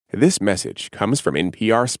This message comes from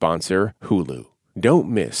NPR sponsor Hulu. Don't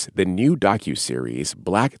miss the new docuseries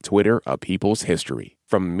Black Twitter: A People's History.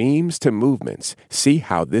 From memes to movements, see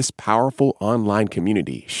how this powerful online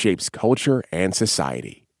community shapes culture and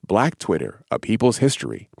society. Black Twitter: A People's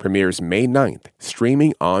History premieres May 9th,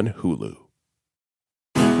 streaming on Hulu.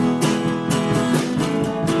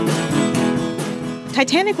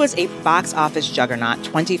 Titanic was a box office juggernaut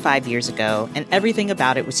 25 years ago, and everything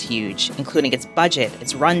about it was huge, including its budget,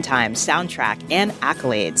 its runtime, soundtrack, and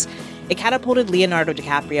accolades. It catapulted Leonardo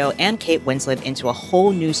DiCaprio and Kate Winslet into a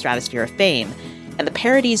whole new stratosphere of fame, and the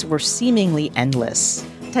parodies were seemingly endless.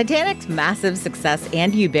 Titanic's massive success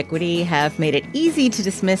and ubiquity have made it easy to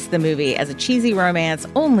dismiss the movie as a cheesy romance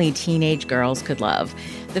only teenage girls could love.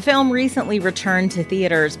 The film recently returned to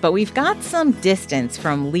theaters, but we've got some distance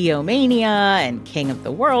from Leo-mania and King of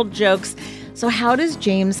the World jokes. So how does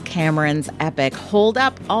James Cameron's epic hold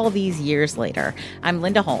up all these years later? I'm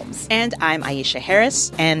Linda Holmes. And I'm Aisha Harris.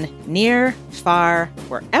 And near, far,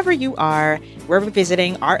 wherever you are, we're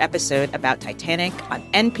revisiting our episode about Titanic on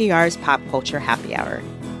NPR's Pop Culture Happy Hour.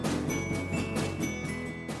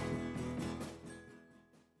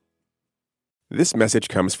 This message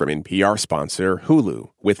comes from NPR sponsor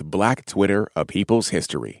Hulu with Black Twitter: A People's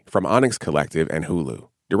History from Onyx Collective and Hulu.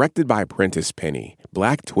 Directed by Prentice Penny,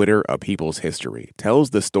 Black Twitter: A People's History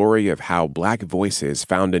tells the story of how Black voices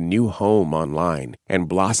found a new home online and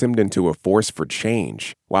blossomed into a force for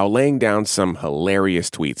change while laying down some hilarious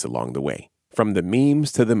tweets along the way. From the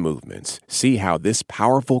memes to the movements, see how this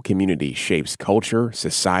powerful community shapes culture,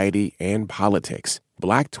 society, and politics.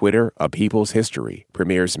 Black Twitter: A People's History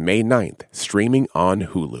premieres May 9th, streaming on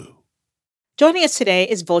Hulu. Joining us today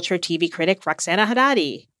is Vulture TV critic Roxana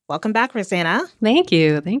Hadadi. Welcome back, Roxana. Thank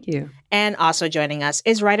you. Thank you. And also joining us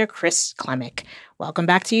is writer Chris Klemick. Welcome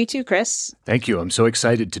back to you too, Chris. Thank you. I'm so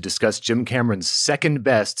excited to discuss Jim Cameron's second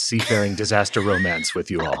best seafaring disaster romance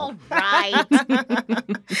with you all. All right.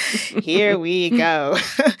 Here we go.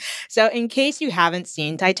 So in case you haven't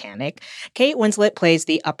seen Titanic, Kate Winslet plays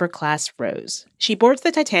the upper-class Rose. She boards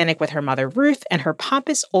the Titanic with her mother Ruth and her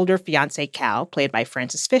pompous older fiancé Cal, played by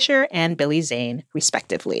Francis Fisher and Billy Zane,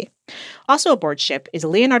 respectively. Also aboard ship is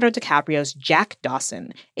Leonardo DiCaprio's Jack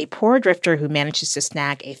Dawson, a poor drifter who manages to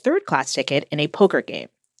snag a third-class ticket in a poker game.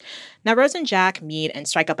 Now, Rose and Jack meet and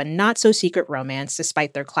strike up a not-so-secret romance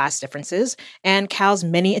despite their class differences and Cal's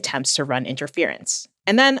many attempts to run interference.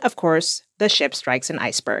 And then, of course, the ship strikes an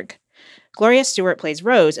iceberg. Gloria Stewart plays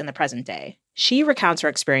Rose in the present day. She recounts her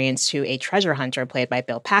experience to a treasure hunter played by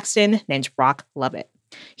Bill Paxton named Brock Lovett.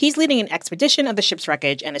 He's leading an expedition of the ship's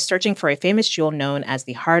wreckage and is searching for a famous jewel known as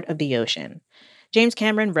the Heart of the Ocean. James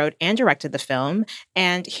Cameron wrote and directed the film,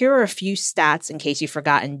 and here are a few stats in case you've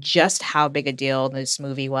forgotten just how big a deal this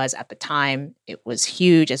movie was at the time. It was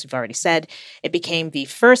huge, as we've already said. It became the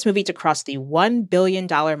first movie to cross the $1 billion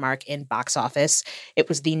mark in box office. It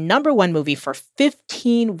was the #1 movie for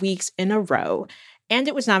 15 weeks in a row, and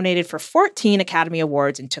it was nominated for 14 Academy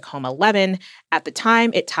Awards and took home 11. At the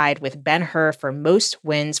time, it tied with Ben-Hur for most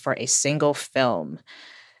wins for a single film.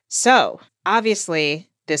 So, obviously,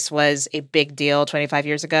 this was a big deal 25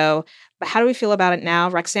 years ago, but how do we feel about it now?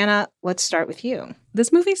 Roxana, let's start with you.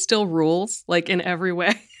 This movie still rules, like in every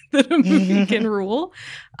way that a movie can rule.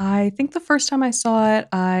 I think the first time I saw it,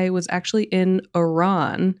 I was actually in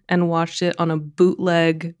Iran and watched it on a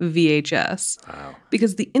bootleg VHS. Wow.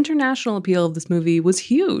 Because the international appeal of this movie was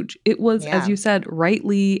huge. It was, as you said,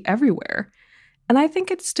 rightly everywhere. And I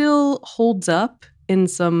think it still holds up in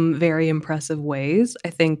some very impressive ways.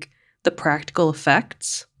 I think the practical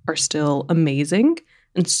effects are still amazing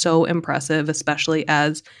and so impressive, especially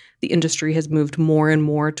as the industry has moved more and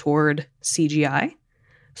more toward CGI.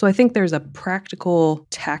 So I think there's a practical,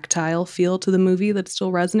 tactile feel to the movie that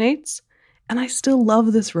still resonates. And I still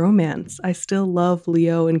love this romance. I still love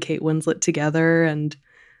Leo and Kate Winslet together and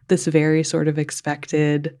this very sort of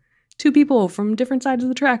expected two people from different sides of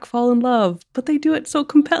the track fall in love, but they do it so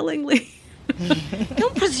compellingly.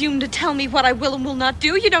 Don't presume to tell me what I will and will not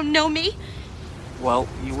do. You don't know me. Well,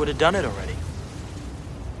 you would have done it already.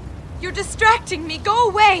 You're distracting me. Go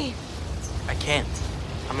away. I can't.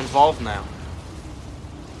 I'm involved now.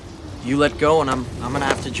 You let go and I'm gonna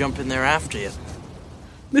have to jump in there after you.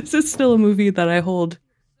 This is still a movie that I hold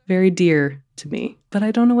very dear to me. but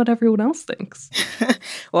I don't know what everyone else thinks.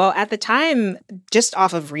 Well, at the time, just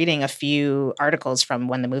off of reading a few articles from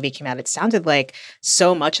when the movie came out, it sounded like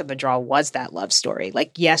so much of the draw was that love story.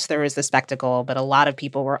 Like, yes, there was the spectacle, but a lot of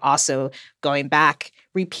people were also going back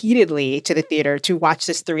repeatedly to the theater to watch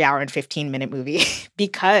this 3-hour and 15-minute movie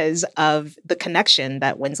because of the connection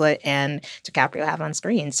that Winslet and DiCaprio have on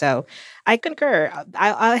screen. So I concur.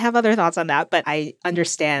 I have other thoughts on that, but I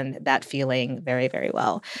understand that feeling very, very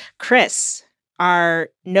well. Chris, our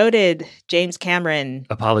noted James Cameron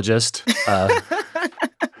apologist.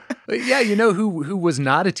 Yeah, you know who was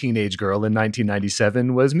not a teenage girl in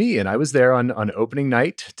 1997 was me, and I was there on opening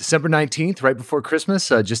night, December 19th, right before Christmas.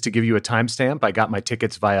 Just to give you a timestamp, I got my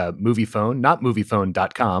tickets via MoviePhone, not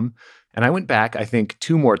moviefone.com, and I went back, I think,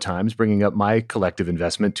 2 more times, bringing up my collective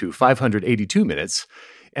investment to 582 minutes.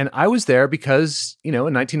 And I was there because, in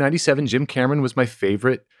 1997, Jim Cameron was my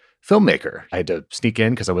favorite filmmaker. I had to sneak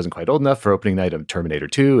in because I wasn't quite old enough for opening night of Terminator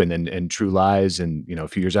 2 and True Lies and, a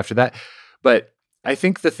few years after that. But I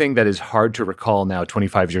think the thing that is hard to recall now,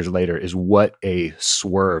 25 years later, is what a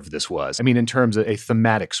swerve this was. I mean, in terms of a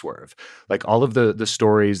thematic swerve, like all of the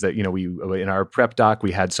stories that, we in our prep doc,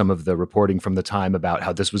 we had some of the reporting from the time about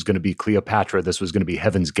how this was going to be Cleopatra, this was going to be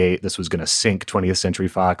Heaven's Gate, this was going to sink 20th Century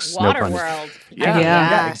Fox. Waterworld.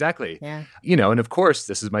 Yeah, exactly. Yeah. And of course,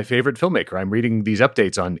 this is my favorite filmmaker. I'm reading these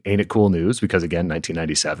updates on Ain't It Cool News because, again,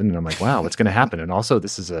 1997, and I'm like, wow, what's going to happen? And also,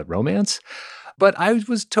 this is a romance. But I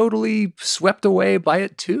was totally swept away by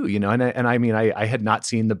it too, I had not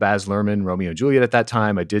seen the Baz Luhrmann Romeo and Juliet at that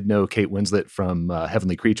time. I did know Kate Winslet from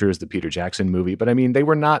Heavenly Creatures, the Peter Jackson movie, but they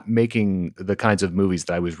were not making the kinds of movies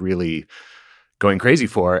that I was really going crazy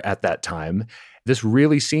for at that time. This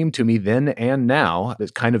really seemed to me then and now as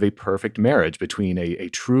kind of a perfect marriage between a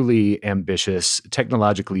truly ambitious,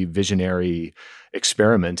 technologically visionary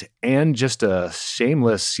experiment and just a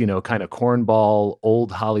shameless, kind of cornball,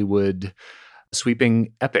 old Hollywood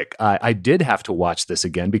sweeping epic. I did have to watch this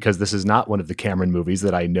again because this is not one of the Cameron movies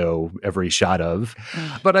that I know every shot of,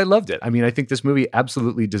 but I loved it. I think this movie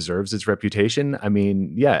absolutely deserves its reputation.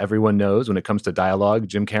 Everyone knows when it comes to dialogue,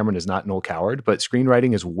 Jim Cameron is not an old coward, but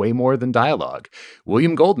screenwriting is way more than dialogue.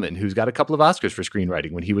 William Goldman, who's got a couple of Oscars for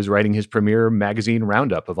screenwriting, when he was writing his premiere magazine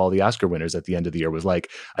roundup of all the Oscar winners at the end of the year, was like,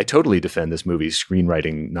 I totally defend this movie's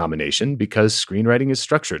screenwriting nomination because screenwriting is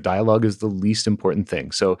structure. Dialogue is the least important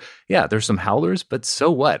thing. So yeah, there's some but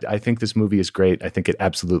so what? I think this movie is great. I think it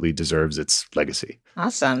absolutely deserves its legacy.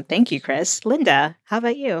 Awesome. Thank you, Chris. Linda, how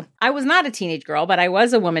about you? I was not a teenage girl, but I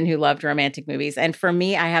was a woman who loved romantic movies. And for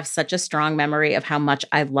me, I have such a strong memory of how much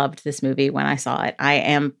I loved this movie when I saw it. I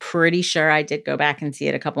am pretty sure I did go back and see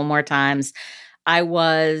it a couple more times. I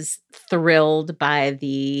was thrilled by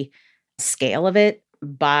the scale of it,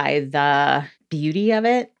 by the beauty of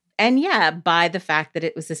it. And by the fact that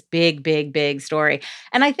it was this big, big, big story.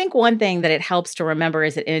 And I think one thing that it helps to remember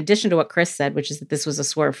is that in addition to what Chris said, which is that this was a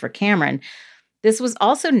swerve for Cameron, this was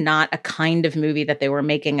also not a kind of movie that they were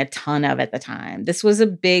making a ton of at the time. This was a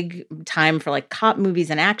big time for like cop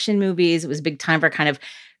movies and action movies. It was a big time for kind of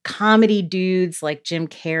comedy dudes like Jim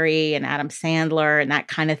Carrey and Adam Sandler and that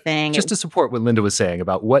kind of thing. Just to support what Linda was saying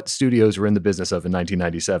about what studios were in the business of in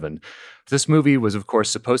 1997, this movie was, of course,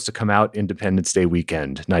 supposed to come out Independence Day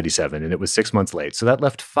weekend, 97, and it was 6 months late. So that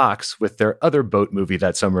left Fox with their other boat movie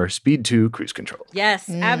that summer, Speed 2 Cruise Control. Yes,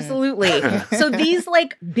 absolutely. So these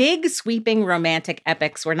like big sweeping romantic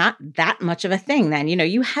epics were not that much of a thing then.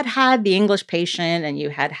 You had The English Patient and you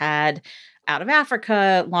had Out of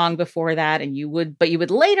Africa long before that, and you would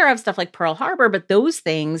later have stuff like Pearl Harbor, but those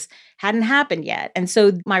things hadn't happened yet. And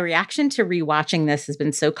so my reaction to rewatching this has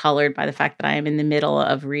been so colored by the fact that I am in the middle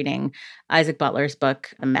of reading Isaac Butler's book,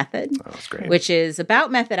 The Method, that's great. Which is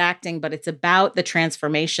about method acting, but it's about the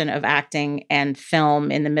transformation of acting and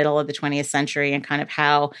film in the middle of the 20th century and kind of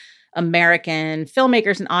how American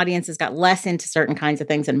filmmakers and audiences got less into certain kinds of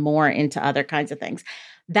things and more into other kinds of things.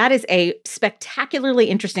 That is a spectacularly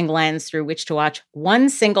interesting lens through which to watch one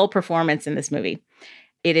single performance in this movie.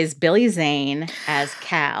 It is Billy Zane as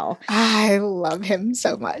Cal. I love him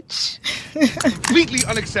so much. Completely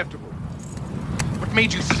unacceptable. What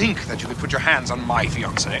made you think that you could put your hands on my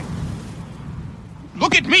fiancée?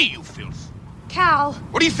 Look at me, you filth! Cal!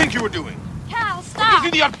 What do you think you were doing? Cal, stop!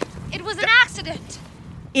 What do you think It was an accident!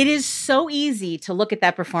 It is so easy to look at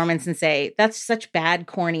that performance and say, that's such bad,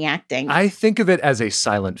 corny acting. I think of it as a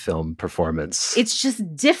silent film performance. It's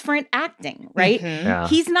just different acting, right? Mm-hmm. Yeah.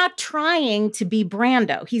 He's not trying to be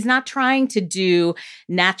Brando. He's not trying to do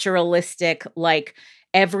naturalistic, like,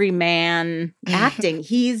 everyman acting.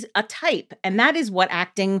 He's a type. And that is what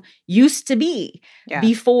acting used to be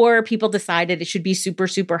before people decided it should be super,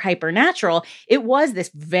 super hyper natural. It was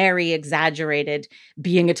this very exaggerated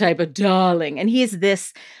being a type of darling. And he is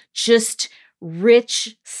this just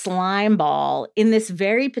rich slime ball in this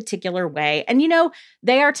very particular way. And,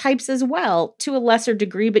 they are types as well to a lesser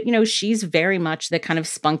degree, but, she's very much the kind of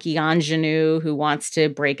spunky ingenue who wants to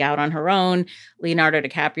break out on her own. Leonardo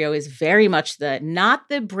DiCaprio is very much not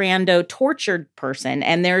the Brando tortured person.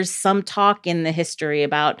 And there's some talk in the history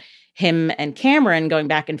about him and Cameron going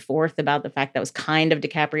back and forth about the fact that was kind of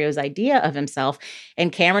DiCaprio's idea of himself.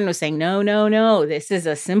 And Cameron was saying, no, this is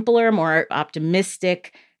a simpler, more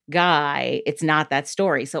optimistic guy. It's not that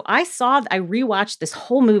story. So I rewatched this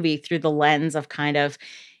whole movie through the lens of kind of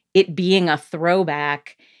it being a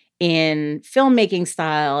throwback in filmmaking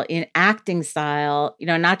style, in acting style,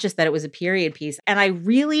 not just that it was a period piece. And I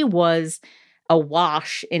really was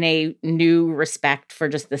awash in a new respect for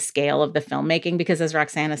just the scale of the filmmaking, because as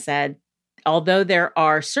Roxana said, although there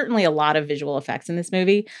are certainly a lot of visual effects in this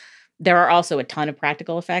movie, there are also a ton of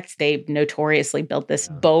practical effects. They've notoriously built this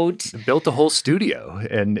boat. They built a whole studio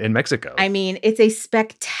in Mexico. I mean, it's a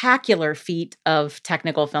spectacular feat of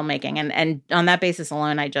technical filmmaking. And on that basis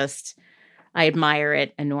alone, I admire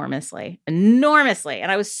it enormously.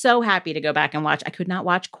 And I was so happy to go back and watch. I could not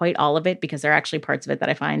watch quite all of it because there are actually parts of it that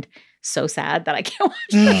I find so sad that I can't watch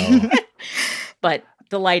it. But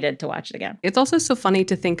delighted to watch it again. It's also so funny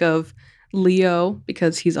to think of Leo,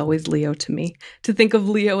 because he's always Leo to me, to think of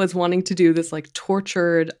Leo as wanting to do this like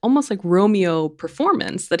tortured, almost like Romeo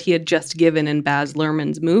performance that he had just given in Baz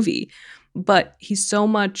Luhrmann's movie. But he's so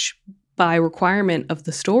much, by requirement of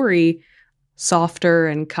the story, softer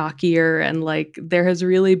and cockier. And like there has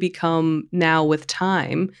really become now with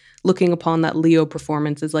time, looking upon that Leo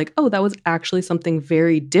performance as like, oh, that was actually something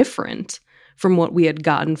very different from what we had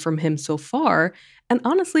gotten from him so far. And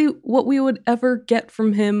honestly, what we would ever get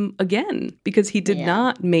from him again, because he did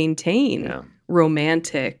not maintain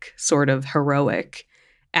romantic, sort of heroic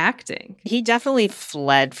acting. He definitely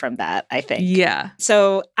fled from that, I think. Yeah.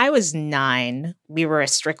 So I was 9. We were a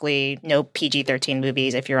strictly no PG-13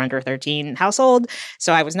 movies if you're under 13 household.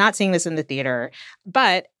 So I was not seeing this in the theater.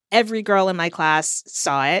 But every girl in my class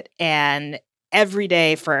saw it. And every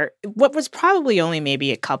day for what was probably only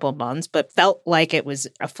maybe a couple months, but felt like it was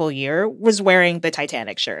a full year, was wearing the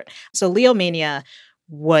Titanic shirt. So Leo Mania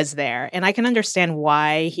was there. And I can understand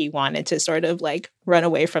why he wanted to sort of like run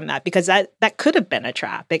away from that, because that could have been a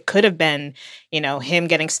trap. It could have been, him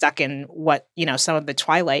getting stuck in what, some of the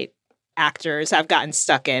Twilight actors have gotten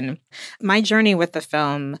stuck in. My journey with the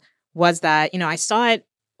film was that, I saw it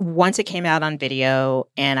once it came out on video,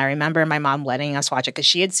 and I remember my mom letting us watch it because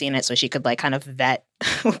she had seen it, so she could like kind of vet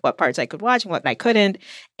what parts I could watch and what I couldn't.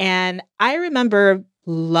 And I remember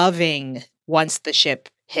loving once the ship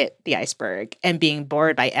hit the iceberg and being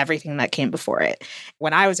bored by everything that came before it.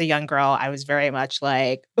 When I was a young girl, I was very much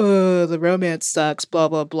like, oh, the romance sucks, blah,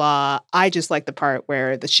 blah, blah. I just like the part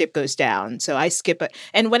where the ship goes down. So I skip it.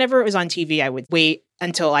 And whenever it was on TV, I would wait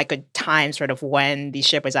until I could time sort of when the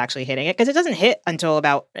ship was actually hitting it, because it doesn't hit until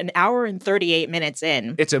about an hour and 38 minutes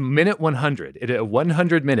in. It's a minute 100. It's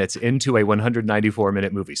 100 minutes into a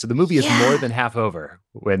 194-minute movie. So the movie is more than half over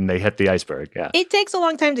when they hit the iceberg. Yeah, it takes a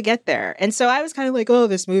long time to get there. And so I was kind of like, oh,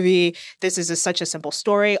 this movie, this is such a simple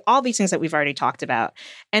story. All these things that we've already talked about.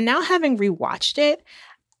 And now having rewatched it,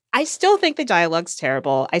 I still think the dialogue's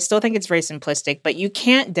terrible. I still think it's very simplistic, but you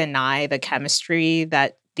can't deny the chemistry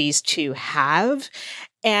that these two have.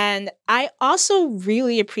 And I also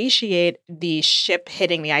really appreciate the ship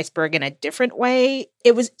hitting the iceberg in a different way.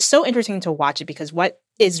 It was so interesting to watch it because what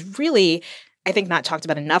is really, I think, not talked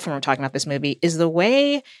about enough when we're talking about this movie is the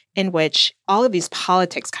way in which all of these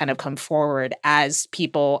politics kind of come forward as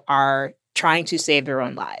people are trying to save their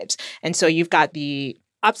own lives. And so you've got the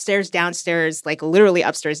upstairs, downstairs, like literally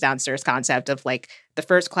upstairs, downstairs concept of like the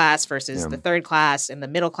first class versus the third class and the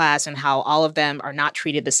middle class, and how all of them are not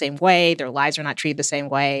treated the same way. Their lives are not treated the same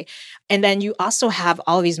way. And then you also have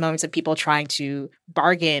all of these moments of people trying to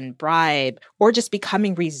bargain, bribe, or just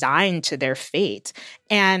becoming resigned to their fate.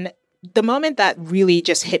 And the moment that really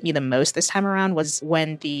just hit me the most this time around was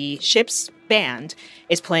when the ship's band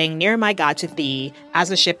is playing Near My God to Thee as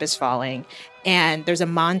the ship is falling. And there's a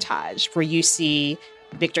montage where you see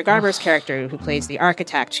Victor Garber's character, who plays the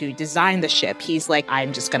architect who designed the ship. He's like,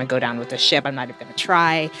 I'm just going to go down with the ship. I'm not even going to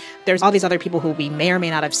try. There's all these other people who we may or may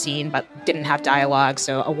not have seen, but didn't have dialogue.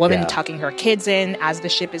 So a woman tucking her kids in as the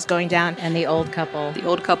ship is going down. And the old couple. The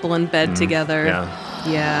old couple in bed together.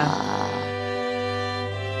 Yeah.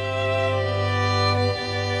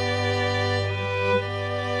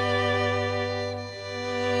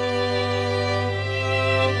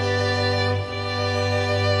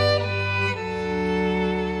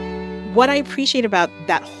 what I appreciate about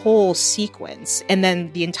that whole sequence and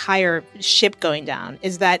then the entire ship going down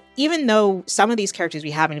is that even though some of these characters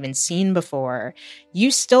we haven't even seen before,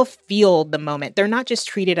 you still feel the moment. They're not just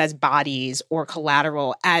treated as bodies or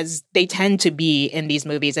collateral as they tend to be in these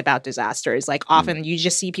movies about disasters. Like often you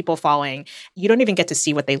just see people falling. You don't even get to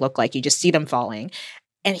see what they look like. You just see them falling.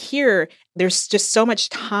 And here, there's just so much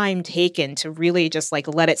time taken to really just like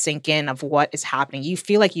let it sink in of what is happening. You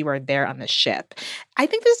feel like you are there on the ship. I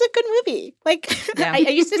think this is a good movie. Like I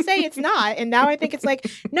used to say it's not, and now I think it's like,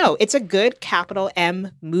 no, it's a good capital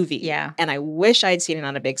M movie. Yeah. And I wish I'd seen it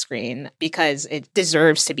on a big screen because it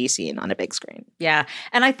deserves to be seen on a big screen. Yeah.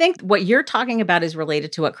 And I think what you're talking about is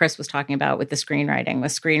related to what Chris was talking about with the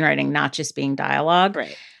screenwriting not just being dialogue.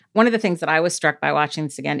 Right. One of the things that I was struck by watching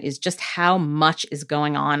this again is just how much is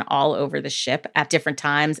going on all over the ship at different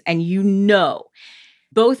times. And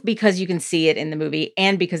both because you can see it in the movie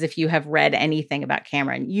and because if you have read anything about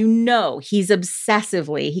Cameron, he's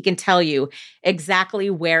he can tell you exactly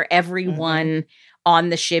where everyone on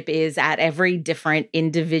the ship is at every different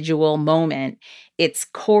individual moment. It's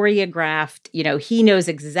choreographed. He knows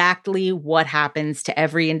exactly what happens to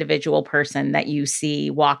every individual person that you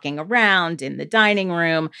see walking around in the dining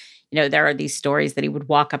room. There are these stories that he would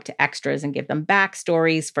walk up to extras and give them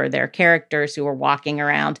backstories for their characters who are walking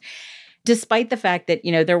around. Despite the fact that,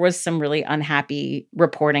 there was some really unhappy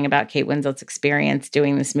reporting about Kate Winslet's experience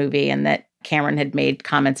doing this movie and that Cameron had made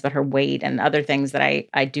comments about her weight and other things that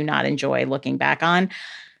I do not enjoy looking back on.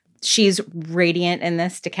 She's radiant in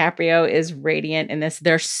this. DiCaprio is radiant in this.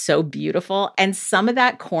 They're so beautiful. And some of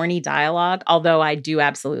that corny dialogue, although I do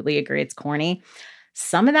absolutely agree it's corny,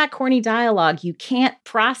 some of that corny dialogue you can't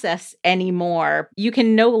process anymore. You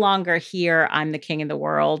can no longer hear "I'm the king of the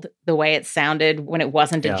world" the way it sounded when it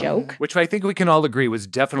wasn't a joke. Which I think we can all agree was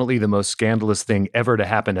definitely the most scandalous thing ever to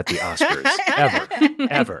happen at the Oscars.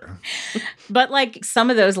 ever. But like some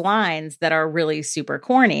of those lines that are really super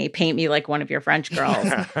corny, "paint me like one of your French girls."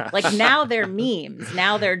 Like now they're memes.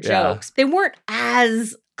 Now they're jokes. They weren't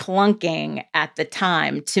as clunking at the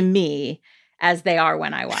time to me as they are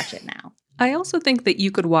when I watch it now. I also think that you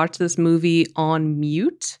could watch this movie on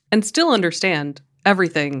mute and still understand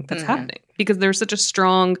everything that's happening because there's such a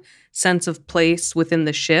strong sense of place within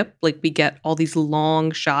the ship. Like we get all these long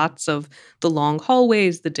shots of the long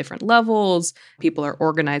hallways, the different levels. People are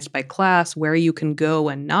organized by class, where you can go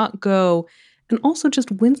and not go. And also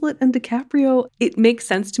just Winslet and DiCaprio, it makes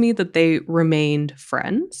sense to me that they remained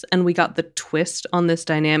friends. And we got the twist on this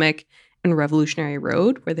dynamic in Revolutionary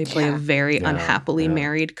Road, where they play a very unhappily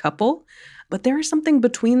married couple. But there is something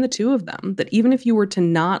between the two of them that even if you were to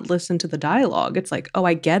not listen to the dialogue, it's like, oh,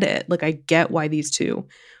 I get it. Like, I get why these two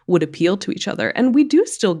would appeal to each other. And we do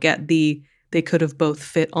still get they could have both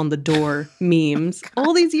fit on the door memes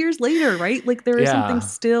all these years later, right? Like, there is something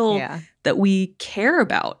still that we care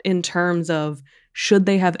about in terms of should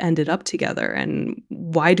they have ended up together and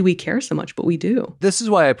why do we care so much? But we do. This is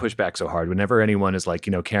why I push back so hard whenever anyone is like,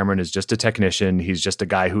 Cameron is just a technician. He's just a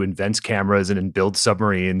guy who invents cameras and builds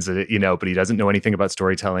submarines, but he doesn't know anything about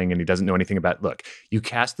storytelling and he doesn't know anything about, look, you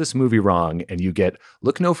cast this movie wrong and you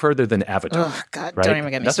look no further than Avatar. Oh, God, right? Don't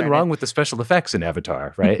even get me Nothing started. wrong with the special effects in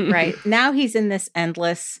Avatar, right? Right. Now he's in this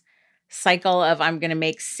endless cycle of I'm going to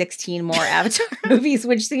make 16 more Avatar movies,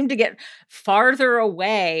 which seem to get farther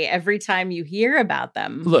away every time you hear about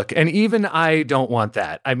them. Look, and even I don't want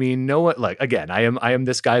that. I mean, again, I am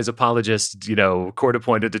this guy's apologist,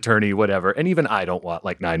 court-appointed attorney, whatever. And even I don't want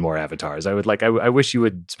 9 more Avatars. I wish you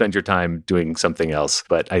would spend your time doing something else.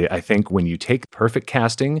 But I think when you take perfect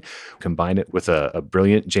casting, combine it with a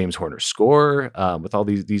brilliant James Horner score, with all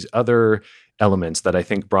these other elements that I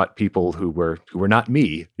think brought people who were not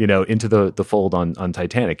me, into the fold on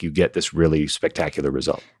Titanic, you get this really spectacular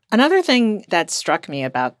result. Another thing that struck me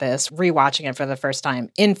about this, rewatching it for the first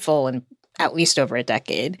time in full in at least over a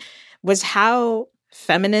decade, was how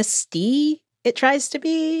feminist-y it tries to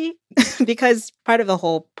be. Because part of the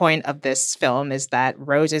whole point of this film is that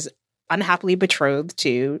Rose is unhappily betrothed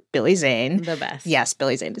to Billy Zane. The best. Yes,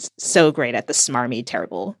 Billy Zane is so great at the smarmy,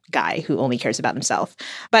 terrible guy who only cares about himself.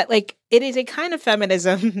 But it is a kind of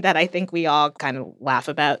feminism that I think we all kind of laugh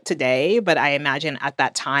about today. But I imagine at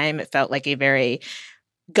that time, it felt like a very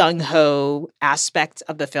gung-ho aspect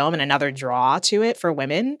of the film and another draw to it for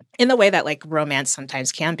women in the way that romance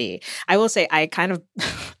sometimes can be. I will say I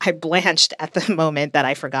blanched at the moment that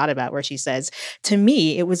I forgot about where she says, to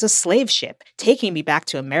me, it was a slave ship taking me back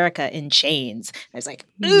to America in chains. I was like,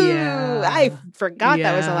 ooh, I forgot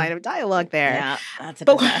that was a line of dialogue there. Yeah, that's a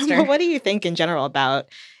disaster. But what do you think in general about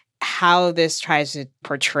how this tries to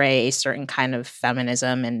portray a certain kind of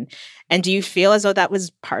feminism. And do you feel as though that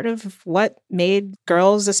was part of what made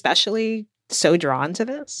girls especially so drawn to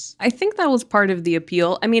this? I think that was part of the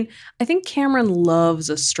appeal. I mean, I think Cameron loves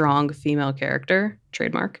a strong female character,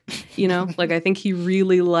 trademark, like I think he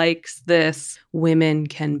really likes this. Women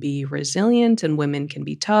can be resilient and women can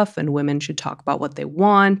be tough and women should talk about what they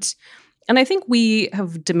want. And I think we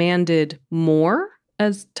have demanded more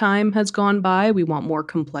as time has gone by. We want more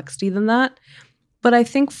complexity than that. But I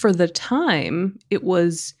think for the time, it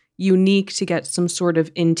was unique to get some sort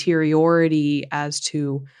of interiority as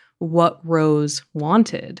to what Rose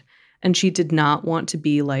wanted. And she did not want to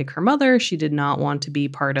be like her mother. She did not want to be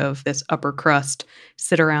part of this upper crust,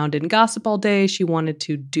 sit around and gossip all day. She wanted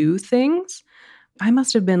to do things. I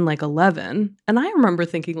must have been like 11. And I remember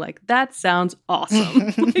thinking like, that sounds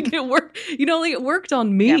awesome. Like it worked, it worked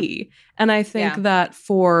on me. Yeah. And I think that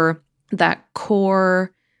for that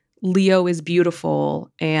core, Leo is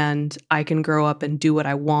beautiful and I can grow up and do what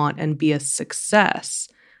I want and be a success.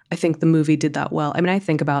 I think the movie did that well. I mean, I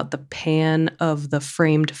think about the pan of the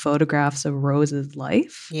framed photographs of Rose's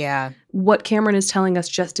life. Yeah. What Cameron is telling us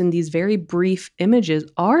just in these very brief images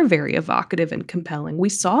are very evocative and compelling. We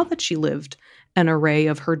saw that she lived an array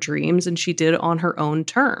of her dreams and she did it on her own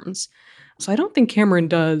terms. So I don't think Cameron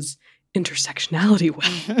does intersectionality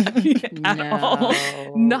well at all.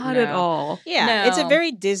 Not at all. Yeah, it's a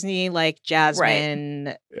very Disney, like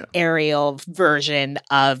Jasmine, Ariel version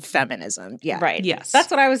of feminism. Yeah. Right. Yes.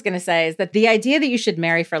 That's what I was going to say, is that the idea that you should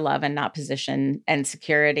marry for love and not position and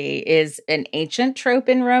security is an ancient trope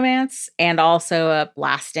in romance and also a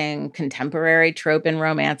lasting contemporary trope in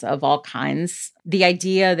romance of all kinds. The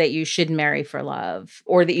idea that you should marry for love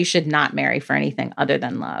or that you should not marry for anything other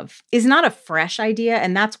than love is not a fresh idea.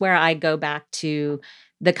 And that's where I go back to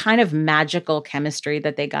the kind of magical chemistry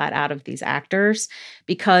that they got out of these actors.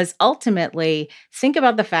 Because ultimately, think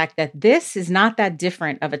about the fact that this is not that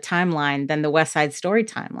different of a timeline than the West Side Story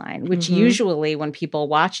timeline, which usually when people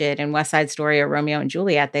watch it in West Side Story or Romeo and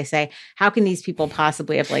Juliet, they say, how can these people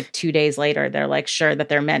possibly have like 2 days later, they're like sure that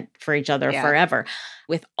they're meant for each other forever.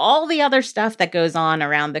 With all the other stuff that goes on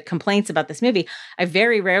around the complaints about this movie, I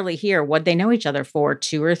very rarely hear what they know each other for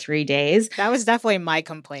 2 or 3 days. That was definitely my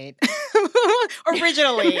complaint.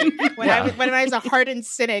 Originally, when I was a hardened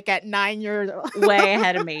cynic at 9 years old. Way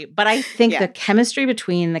ahead of me. But I think the chemistry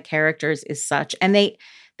between the characters is such, and they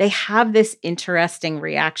have this interesting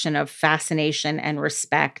reaction of fascination and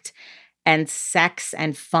respect and sex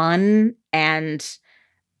and fun and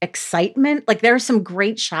excitement. Like there are some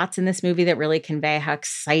great shots in this movie that really convey how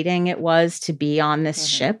exciting it was to be on this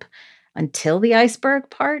ship until the iceberg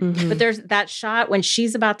part. But there's that shot when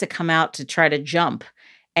she's about to come out to try to jump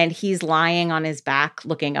and he's lying on his back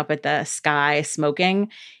looking up at the sky smoking.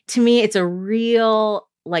 To me, it's a real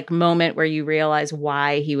like moment where you realize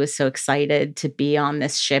why he was so excited to be on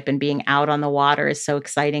this ship, and being out on the water is so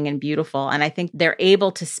exciting and beautiful. And I think they're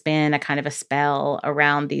able to spin a kind of a spell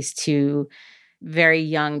around these two very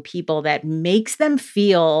young people that makes them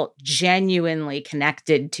feel genuinely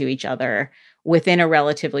connected to each other within a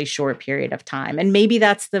relatively short period of time. And maybe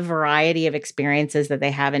that's the variety of experiences that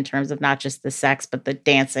they have in terms of not just the sex, but the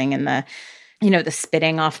dancing and the, the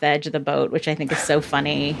spitting off the edge of the boat, which I think is so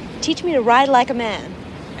funny. Teach me to ride like a man.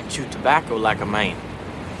 And chew tobacco like a man.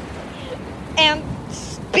 And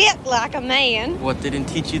spit like a man. What, they didn't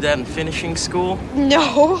teach you that in finishing school?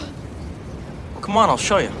 No. Well, come on, I'll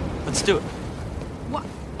show you. Let's do it. What?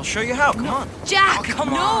 I'll show you how. Come on. Jack, oh, come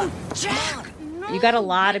no. on. Jack. You got a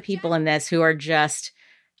lot of people in this who are just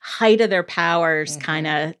height of their powers kind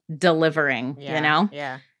of delivering,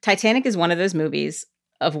 Yeah. Titanic is one of those movies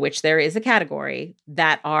of which there is a category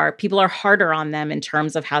that people are harder on them in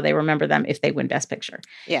terms of how they remember them if they win Best Picture.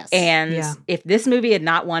 Yes. And if this movie had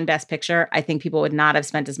not won Best Picture, I think people would not have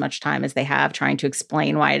spent as much time as they have trying to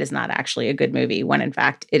explain why it is not actually a good movie, when in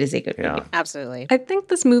fact it is a good movie. Absolutely. I think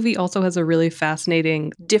this movie also has a really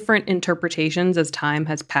fascinating different interpretations as time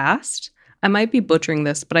has passed. I might be butchering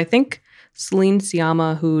this, but I think Celine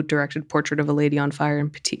Sciamma, who directed Portrait of a Lady on Fire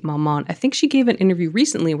and Petite Maman, I think she gave an interview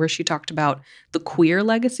recently where she talked about the queer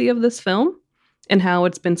legacy of this film and how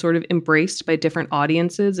it's been sort of embraced by different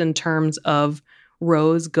audiences in terms of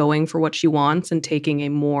Rose going for what she wants and taking a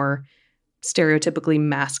more stereotypically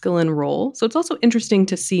masculine role. So it's also interesting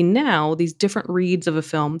to see now these different reads of a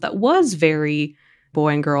film that was very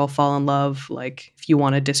boy and girl fall in love. Like, if you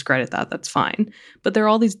want to discredit that, that's fine. But there are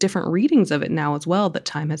all these different readings of it now as well that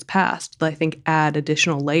time has passed that I think add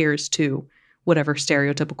additional layers to whatever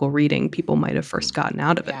stereotypical reading people might have first gotten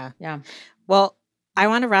out of it. Yeah. Well, I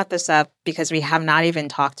want to wrap this up because we have not even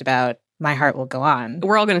talked about My Heart Will Go On.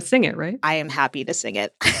 We're all going to sing it, right? I am happy to sing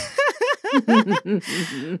it.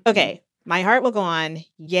 Okay, My Heart Will Go On,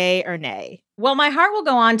 yay or nay? Well, My Heart Will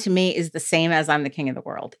Go On to me is the same as I'm the King of the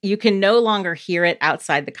World. You can no longer hear it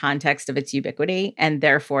outside the context of its ubiquity, and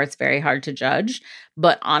therefore it's very hard to judge.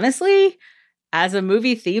 But honestly, as a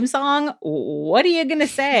movie theme song, what are you going to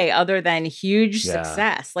say other than huge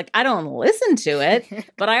success? Like, I don't listen to it,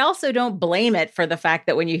 but I also don't blame it for the fact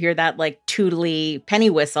that when you hear that like tootly penny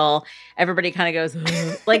whistle, everybody kind of goes,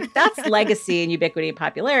 like, that's legacy and ubiquity and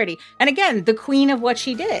popularity. And again, the queen of what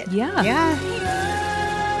she did. Yeah. Yeah.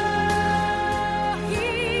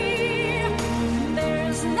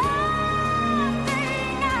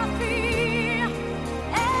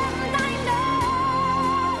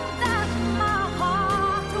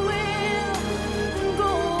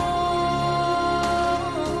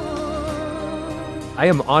 I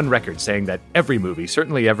am on record saying that every movie,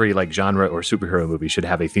 certainly every like genre or superhero movie, should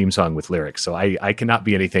have a theme song with lyrics. So I cannot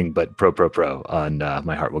be anything but pro on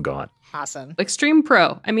My Heart Will Go On. Awesome. Extreme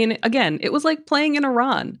pro. I mean, again, it was like playing in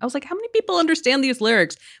Iran. I was like, how many people understand these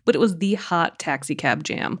lyrics? But it was the hot taxi cab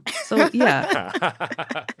jam. So yeah.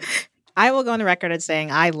 I will go on the record as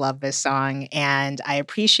saying I love this song, and I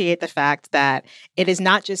appreciate the fact that it is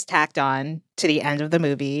not just tacked on to the end of the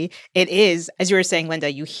movie. It is, as you were saying,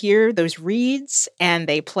 Linda, you hear those reeds and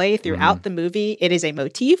they play throughout the movie. It is a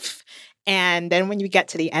motif. And then when you get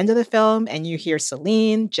to the end of the film and you hear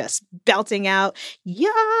Celine just belting out,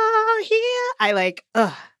 "You're here," I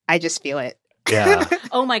just feel it. Yeah.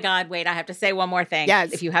 Oh my God, wait, I have to say one more thing.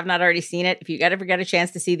 Yes. If you have not already seen it, if you ever get a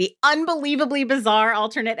chance to see the unbelievably bizarre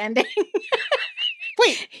alternate ending.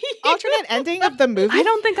 Wait, alternate ending of the movie? I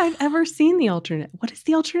don't think I've ever seen the alternate. What is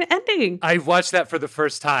the alternate ending? I watched that for the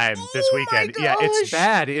first time this weekend. Yeah, it's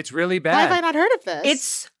bad. It's really bad. Why have I not heard of this?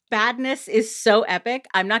 Its badness is so epic.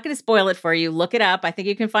 I'm not going to spoil it for you. Look it up. I think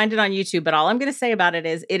you can find it on YouTube. But all I'm going to say about it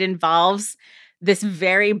is it involves this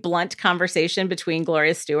very blunt conversation between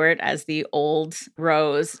Gloria Stewart as the old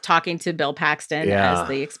Rose talking to Bill Paxton as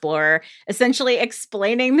the explorer, essentially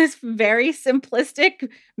explaining this very simplistic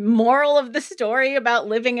moral of the story about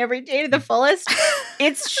living every day to the fullest.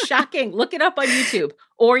 It's shocking. Look it up on YouTube.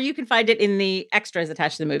 Or you can find it in the extras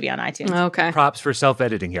attached to the movie on iTunes. Okay. Props for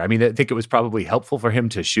self-editing here. I mean, I think it was probably helpful for him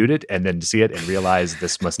to shoot it and then see it and realize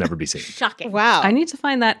this must never be seen. Shocking. Wow. I need to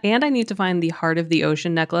find that, and I need to find the Heart of the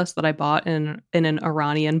Ocean necklace that I bought in an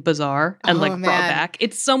Iranian bazaar and brought back.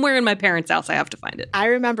 It's somewhere in my parents' house. I have to find it. I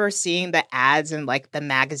remember seeing the ads in like the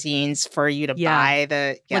magazines for you to buy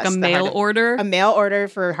like a mail order. A mail order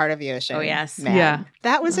for Heart of the Ocean. Oh, yes. Man, yeah.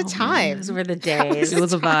 That was a time. Those were the days. It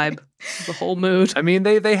was a vibe. The whole mood. I mean,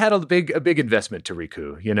 they had a big investment to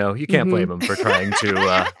recoup. You know, you can't blame them for trying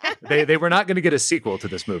to. They were not going to get a sequel to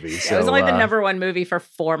this movie. So, it was only the number one movie for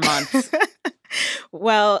 4 months.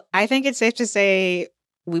 Well, I think it's safe to say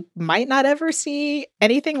we might not ever see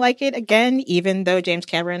anything like it again, even though James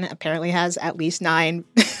Cameron apparently has at least 9,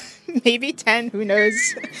 maybe 10, who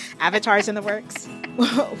knows, avatars in the works.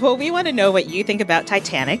 Well, we want to know what you think about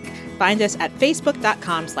Titanic. Find us at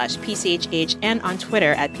facebook.com/PCHH and on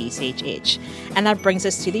Twitter at PCHH. And that brings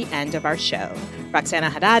us to the end of our show. Roxana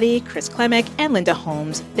Haddadi, Chris Klemek, and Linda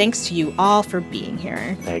Holmes, thanks to you all for being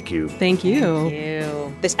here. Thank you. Thank you. Thank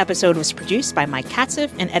you. This episode was produced by Mike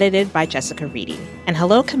Katzeff and edited by Jessica Reedy. And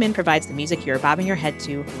Hello Come In provides the music you're bobbing your head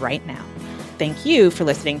to right now. Thank you for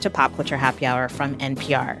listening to Pop Culture Happy Hour from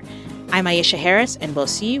NPR. I'm Aisha Harris, and we'll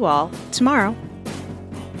see you all tomorrow.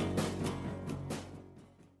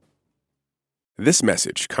 This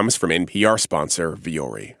message comes from NPR sponsor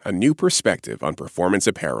Vuori, a new perspective on performance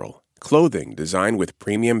apparel. Clothing designed with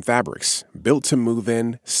premium fabrics, built to move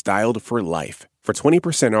in, styled for life. For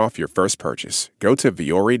 20% off your first purchase, go to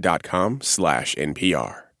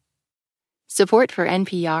vuori.com/NPR. Support for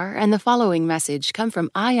NPR and the following message come from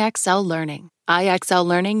IXL Learning. IXL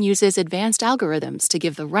Learning uses advanced algorithms to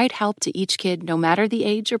give the right help to each kid no matter the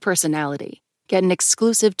age or personality. Get an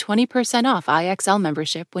exclusive 20% off IXL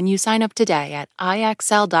membership when you sign up today at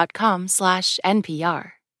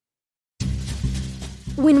IXL.com/NPR.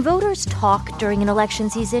 When voters talk during an election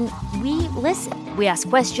season, we listen. We ask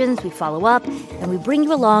questions, we follow up, and we bring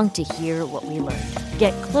you along to hear what we learned.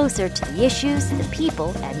 Get closer to the issues, the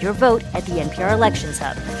people, and your vote at the NPR Elections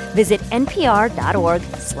Hub. Visit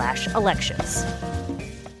npr.org/elections.